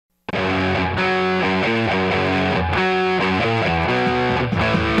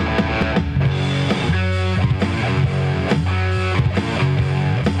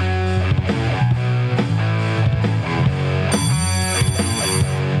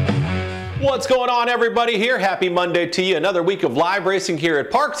What's going on, everybody? Here, happy Monday to you. Another week of live racing here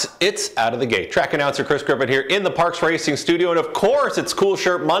at Parx. It's out of the gate. Track announcer Chris Griffin here in the Parx Racing Studio, and of course, it's Cool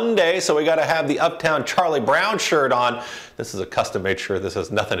Shirt Monday, so we got to have the Uptown Charlie Brown shirt on. This is a custom-made shirt. This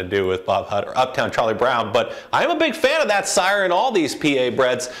has nothing to do with Bob Hutt or Uptown Charlie Brown, but I'm a big fan of that sire and all these PA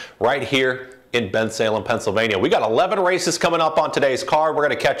breds right here in Bensalem, Pennsylvania. We got 11 races coming up on today's card. We're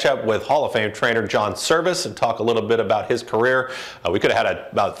going to catch up with Hall of Fame trainer John Servis and talk a little bit about his career. We could have had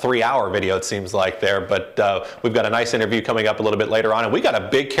about a 3-hour video, it seems like, there, but we've got a nice interview coming up a little bit later on. And we got a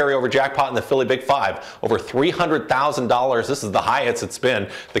big carryover jackpot in the Philly Big Five, over $300,000. This is the highest it's been,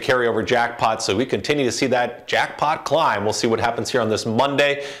 the carryover jackpot. So we continue to see that jackpot climb. We'll see what happens here on this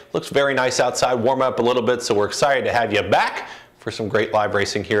Monday. Looks very nice outside, warm up a little bit, so we're excited to have you back for some great live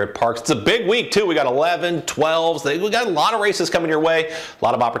racing here at Parx. It's a big week too. We got 11, 12s. We got a lot of races coming your way. A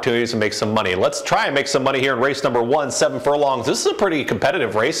lot of opportunities to make some money. Let's try and make some money here in race number 1, 7 furlongs. This is a pretty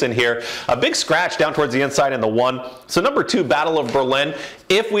competitive race in here. A big scratch down towards the inside in the 1. So number 2, Battle of Berlin.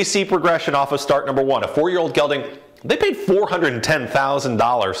 If we see progression off of start number 1, a 4-year-old gelding, they paid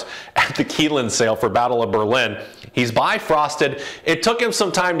 $410,000 at the Keeneland sale for Battle of Berlin. He's bifrosted. It took him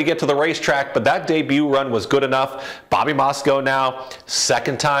some time to get to the racetrack, but that debut run was good enough. Bobby Moscow now,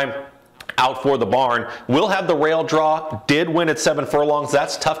 second time out for the barn. Will have the rail draw, did win at 7 furlongs.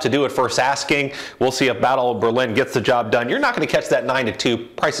 That's tough to do at first asking. We'll see if Battle of Berlin gets the job done. You're not going to catch that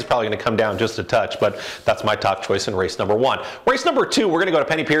 9-2. Price is probably going to come down just a touch, but that's my top choice in race number 1. Race number 2, we're going to go to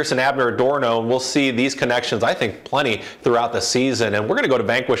Penny Pearson, Abner Adorno, and we'll see these connections, I think, plenty throughout the season. And we're going to go to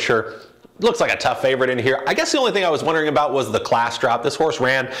Vanquisher. Looks like a tough favorite in here. I guess the only thing I was wondering about was the class drop. This horse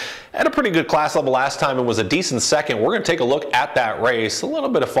ran at a pretty good class level last time and was a decent second. We're going to take a look at that race. A little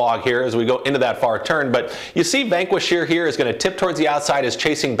bit of fog here as we go into that far turn, but you see Vanquisher here is going to tip towards the outside, is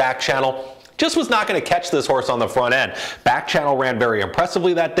chasing back channel. Just was not going to catch this horse on the front end. Back channel ran very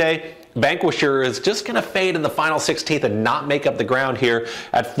impressively that day. Vanquisher is just going to fade in the final 16th and not make up the ground here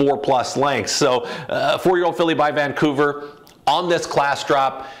at 4+ lengths. So 4-year-old filly by Vancouver on this class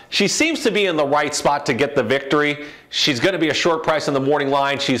drop. She seems to be in the right spot to get the victory. She's going to be a short price in the morning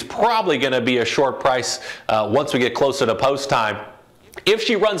line. She's probably going to be a short price once we get closer to post time. If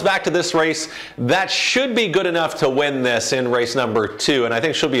she runs back to this race, that should be good enough to win this in race number 2. And I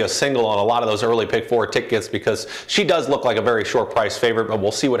think she'll be a single on a lot of those early pick 4 tickets because she does look like a very short price favorite, but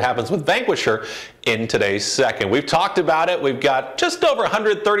we'll see what happens with Vanquisher in today's second. We've talked about it. We've got just over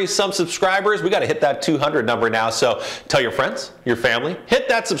 130 some subscribers. We got to hit that 200 number now. So tell your friends, your family, hit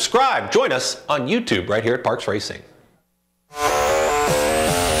that subscribe. Join us on YouTube right here at Parx Racing.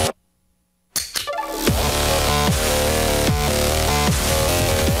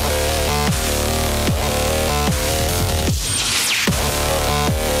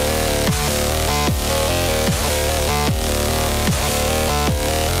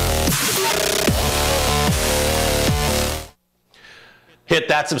 Hit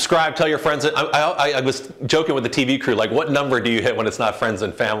that subscribe, tell your friends. I was joking with the TV crew, like, what number do you hit when it's not friends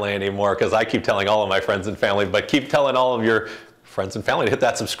and family anymore? Because I keep telling all of my friends and family, but keep telling all of your friends and family to hit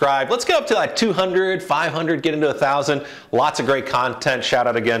that subscribe. Let's get up to like 200, 500, get into 1,000. Lots of great content. Shout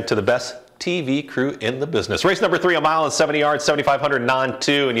out again to the best TV crew in the business. Race number 3, a mile and 70 yards, 7,500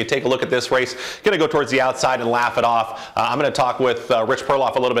 non-2, and you take a look at this race. Going to go towards the outside and laugh it off. I'm going to talk with Rich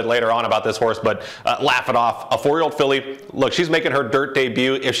Perloff a little bit later on about this horse, but laugh it off. A 4-year-old filly. Look, she's making her dirt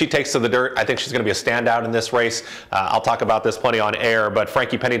debut. If she takes to the dirt, I think she's going to be a standout in this race. I'll talk about this plenty on air, but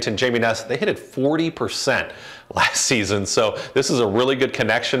Frankie Pennington, Jamie Ness, they hit it 40% last season. So this is a really good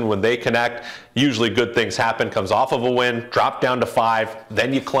connection. When they connect, usually good things happen. Comes off of a win, drop down to 5,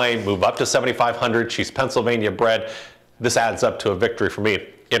 then you claim, move up to 7,500. She's Pennsylvania bred. This adds up to a victory for me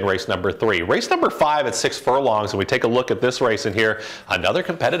in race number 3. Race number 5 at 6 furlongs, and we take a look at this race in here. Another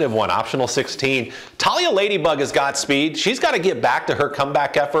competitive one, optional 16. Talia Ladybug has got speed. She's got to get back to her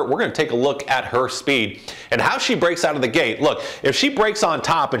comeback effort. We're going to take a look at her speed and how she breaks out of the gate. Look, if she breaks on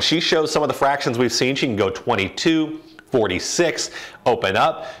top and she shows some of the fractions we've seen, she can go 22, 46, open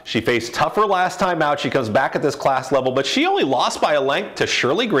up. She faced tougher last time out. She comes back at this class level, but she only lost by a length to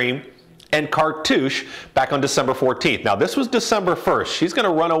Shirley Green and Cartouche back on December 14th. Now this was December 1st. She's going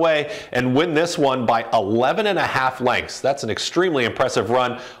to run away and win this one by 11.5 lengths. That's an extremely impressive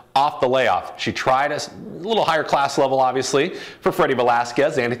run off the layoff. She tried a little higher class level, obviously, for Freddie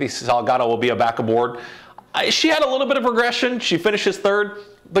Velasquez. Anthony Salgado will be back aboard. She had a little bit of regression. She finishes 3rd,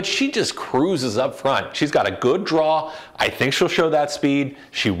 but she just cruises up front. She's got a good draw. I think she'll show that speed.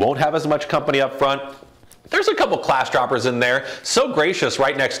 She won't have as much company up front. There's a couple class droppers in there. So Gracious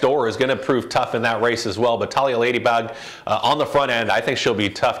right next door is going to prove tough in that race as well. But Talia Ladybug on the front end, I think she'll be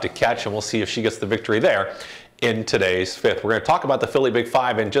tough to catch, and we'll see if she gets the victory there in today's fifth. We're going to talk about the Philly Big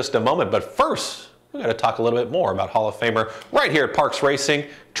Five in just a moment, but first, we're going to talk a little bit more about Hall of Famer right here at Parx Racing,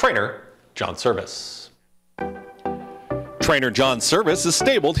 trainer John Servis. Trainer John Servis is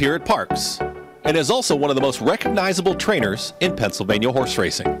stabled here at Parx and is also one of the most recognizable trainers in Pennsylvania horse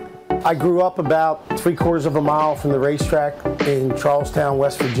racing. I grew up about 3/4 of a mile from the racetrack in Charlestown,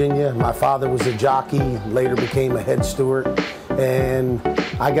 West Virginia. My father was a jockey, later became a head steward, and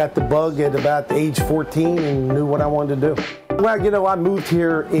I got the bug at about age 14 and knew what I wanted to do. Well, you know, I moved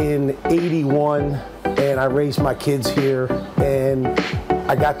here in '81 and I raised my kids here, and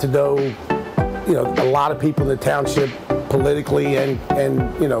I got to know, you know, a lot of people in the township politically and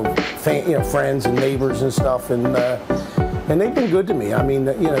friends and neighbors and stuff, and they've been good to me. I mean,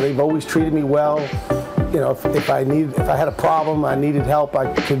 you know, they've always treated me well. You know, if I had a problem, I needed help,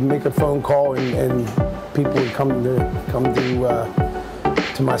 I could make a phone call and people would come to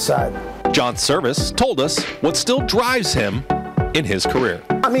my side. John Servis told us what still drives him in his career.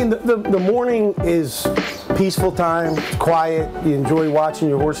 I mean, the morning is peaceful time, it's quiet, you enjoy watching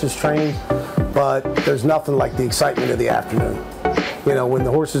your horses train, but there's nothing like the excitement of the afternoon. You know, when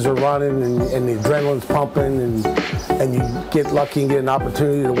the horses are running and the adrenaline's pumping and you get lucky and get an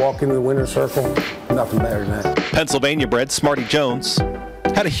opportunity to walk into the winner's circle, nothing better than that. Pennsylvania-bred Smarty Jones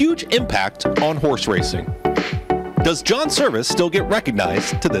had a huge impact on horse racing. Does John Servis still get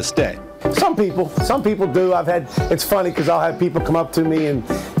recognized to this day? Some people do. It's funny because I'll have people come up to me and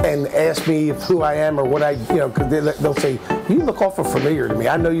ask me who I am or what I, you know, because they'll say, you look awful familiar to me.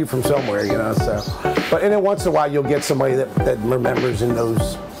 I know you from somewhere, you know, so. But then once in a while you'll get somebody that remembers and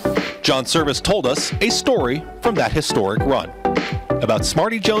knows. John Servis told us a story from that historic run about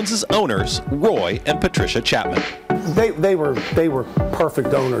Smarty Jones's owners, Roy and Patricia Chapman. They were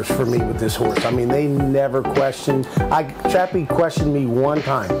perfect owners for me with this horse. I mean, they never questioned. Chappie questioned me one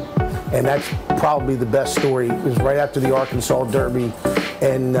time, and that's probably the best story. It was right after the Arkansas Derby,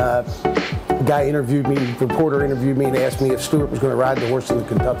 and a guy interviewed me, reporter interviewed me and asked me if Stewart was going to ride the horse in the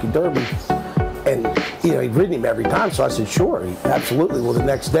Kentucky Derby. And, you know, he'd ridden him every time, so I said, sure, absolutely. Well, the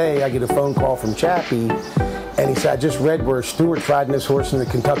next day I get a phone call from Chappie, and he said, I just read where Stewart's riding this horse in the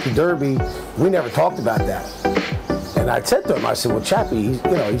Kentucky Derby. We never talked about that. And I said to him, I said, well, Chappie, he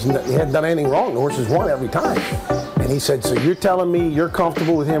hadn't done anything wrong. The horse has won every time. And he said, so you're telling me you're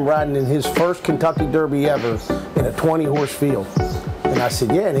comfortable with him riding in his first Kentucky Derby ever in a 20-horse field? And I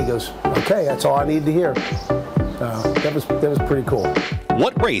said, yeah. And he goes, okay, that's all I need to hear. That was pretty cool.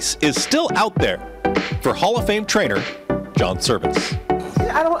 What race is still out there for Hall of Fame trainer John Servis?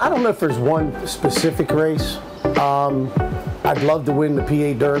 I don't know if there's one specific race. I'd love to win the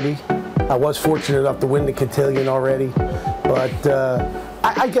PA Derby. I was fortunate enough to win the Cotillion already, but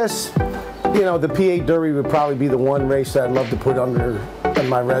I guess, you know, the PA Derby would probably be the one race that I'd love to put on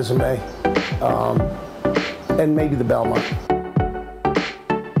my resume, and maybe the Belmont.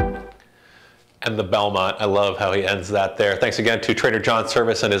 And the Belmont, I love how he ends that there. Thanks again to trainer John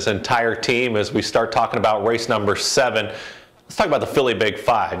Servis and his entire team as we start talking about race number 7. Let's talk about the Philly Big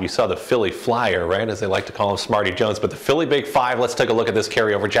Five. You saw the Philly Flyer, right, as they like to call him, Smarty Jones. But the Philly Big Five, let's take a look at this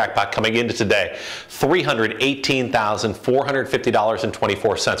carryover jackpot coming into today.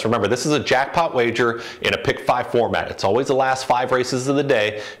 $318,450.24. Remember, this is a jackpot wager in a pick 5 format. It's always the last 5 races of the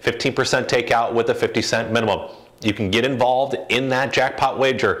day, 15% takeout with a 50-cent minimum. You can get involved in that jackpot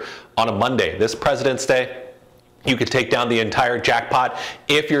wager on a Monday, this President's Day. You could take down the entire jackpot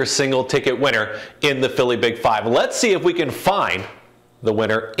if you're a single ticket winner in the Philly Big Five. Let's see if we can find the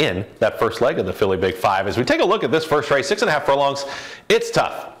winner in that first leg of the Philly Big Five. As we take a look at this first race, 6.5 furlongs, it's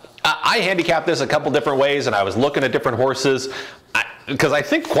tough. I handicapped this a couple different ways, and I was looking at different horses because I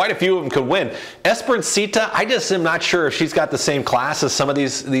think quite a few of them could win. Esperancita, I just am not sure if she's got the same class as some of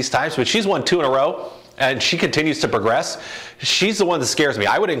these types, but she's won 2 in a row. And she continues to progress. She's the one that scares me.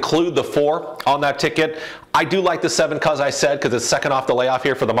 I would include the 4 on that ticket. I do like the 7, because I said, because it's second off the layoff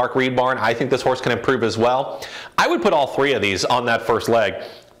here for the Mark Reed barn. I think this horse can improve as well. I would put all 3 of these on that first leg.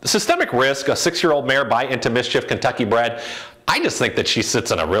 Systemic Risk, a 6-year-old mare by Into Mischief, Kentucky bred. I just think that she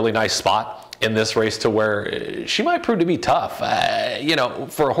sits in a really nice spot in this race to where she might prove to be tough. You know,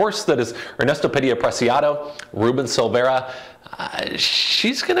 for a horse that is Ernesto Padilla Preciado, Ruben Silvera,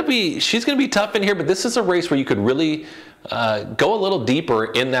 she's gonna be tough in here, but this is a race where you could really go a little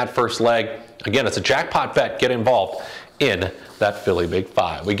deeper in that first leg. Again, it's a jackpot bet. Get involved in that Philly Big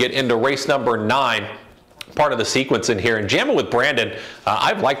Five. We get into race number 9, part of the sequence in here, and Jammin' with Brandon.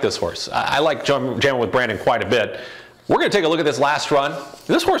 I've liked this horse. I like Jammin' with Brandon quite a bit. We're going to take a look at this last run.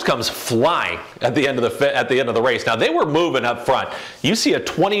 This horse comes flying at the end of the race. Now, they were moving up front. You see a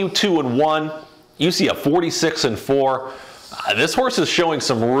 22-1. You see a 46-4. This horse is showing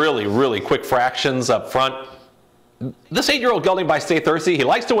some really, really quick fractions up front. This 8-year-old gelding by Stay Thirsty, he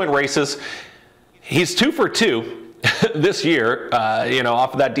likes to win races. He's 2 for 2 this year,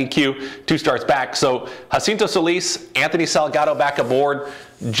 off of that DQ, 2 starts back. So Jacinto Solis, Anthony Salgado back aboard.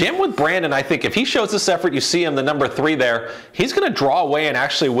 Jam with Brandon, I think if he shows this effort, you see him, the number 3 there, he's going to draw away and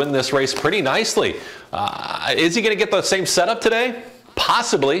actually win this race pretty nicely. Is he going to get the same setup today?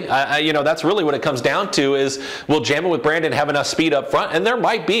 Possibly. That's really what it comes down to is, will Jammin' with Brandon have enough speed up front? And there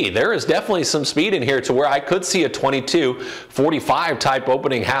might be. There is definitely some speed in here to where I could see a 22:45 type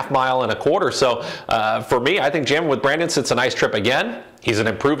opening half mile and a quarter. So for me, I think Jammin' with Brandon sits a nice trip again. He's an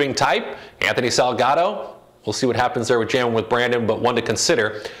improving type. Anthony Salgado, we'll see what happens there with Jammin' with Brandon, but one to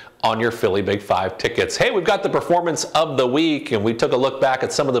consider on your Philly Big 5 tickets. Hey, we've got the performance of the week, and we took a look back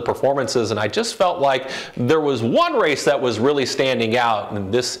at some of the performances, and I just felt like there was one race that was really standing out,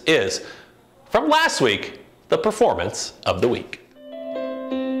 and this is, from last week, the performance of the week.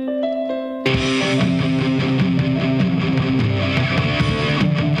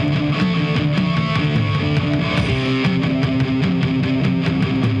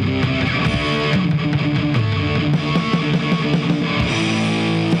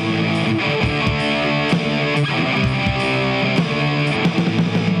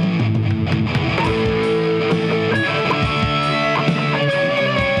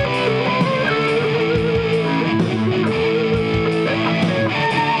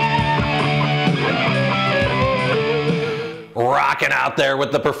 Rocking out there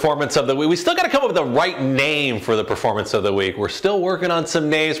with the performance of the week. We still got to come up with the right name for the performance of the week. We're still working on some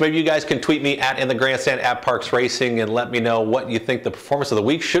names. Maybe you guys can tweet me at In the Grandstand at Parx Racing and let me know what you think the performance of the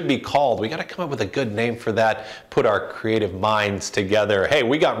week should be called. We got to come up with a good name for that. Put our creative minds together. Hey,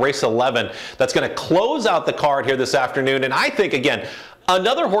 we got race 11 that's going to close out the card here this afternoon. And I think, again,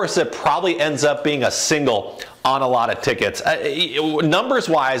 another horse that probably ends up being a single on a lot of tickets. Numbers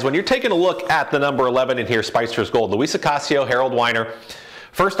wise, when you're taking a look at the number 11 in here, Spicer's Gold, Luis Ocasio, Harold Weiner,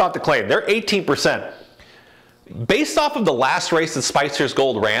 first off the claim, they're 18%. Based off of the last race that Spicer's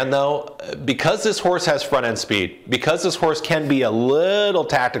Gold ran, though, because this horse has front end speed, because this horse can be a little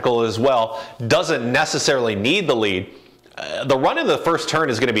tactical as well, doesn't necessarily need the lead, the run in the first turn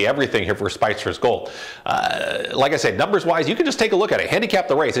is going to be everything here for Spicer's Gold. Like I said, numbers-wise, you can just take a look at it. Handicap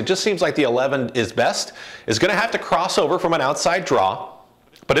the race. It just seems like the 11 is best. Is going to have to cross over from an outside draw.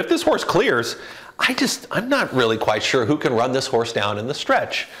 But if this horse clears, I'm not really quite sure who can run this horse down in the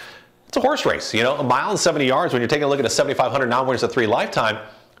stretch. It's a horse race, a mile and 70 yards when you're taking a look at a 7,500 non-winners of 3 lifetime.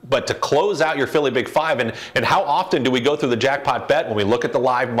 But to close out your Philly Big 5, and how often do we go through the jackpot bet when we look at the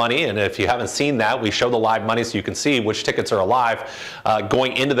live money? And if you haven't seen that, we show the live money so you can see which tickets are alive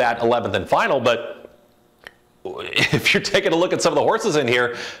going into that 11th and final. But if you're taking a look at some of the horses in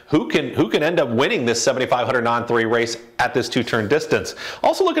here, who can end up winning this 7,500 non-3 race at this 2-turn distance?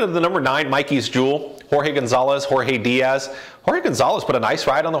 Also looking at the number 9, Mikey's Jewel, Jorge Gonzalez, Jorge Diaz. Jorge Gonzalez put a nice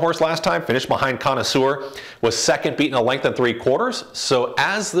ride on the horse last time, finished behind Connoisseur, was second, beaten a length and 3/4. So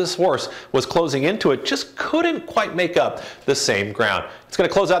as this horse was closing into it, just couldn't quite make up the same ground. It's going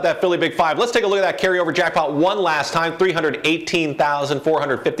to close out that Philly Big 5. Let's take a look at that carryover jackpot one last time,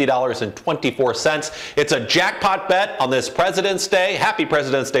 $318,450.24. It's a jackpot bet on this President's Day. Happy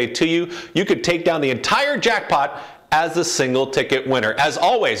President's Day to you. You could take down the entire jackpot as a single ticket winner. As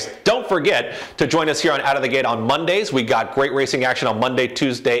always, don't forget to join us here on Out of the Gate on Mondays. We got great racing action on Monday,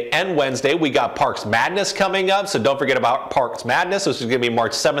 Tuesday, and Wednesday. We got Parx Madness coming up, so don't forget about Parx Madness. This is going to be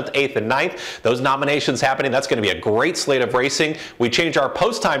March 7th, 8th, and 9th. Those nominations happening. That's going to be a great slate of racing. We change our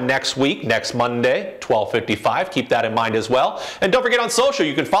post time next week, next Monday, 12:55. Keep that in mind as well. And don't forget on social,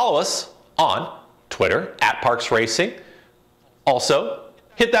 you can follow us on Twitter at Parx Racing. Also,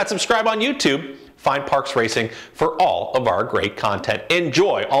 hit that subscribe on YouTube. Find Parx Racing for all of our great content.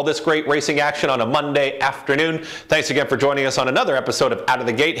 Enjoy all this great racing action on a Monday afternoon. Thanks again for joining us on another episode of Out of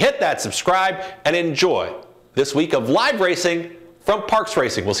the Gate. Hit that subscribe and enjoy this week of live racing from Parx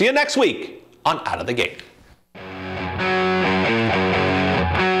Racing. We'll see you next week on Out of the Gate.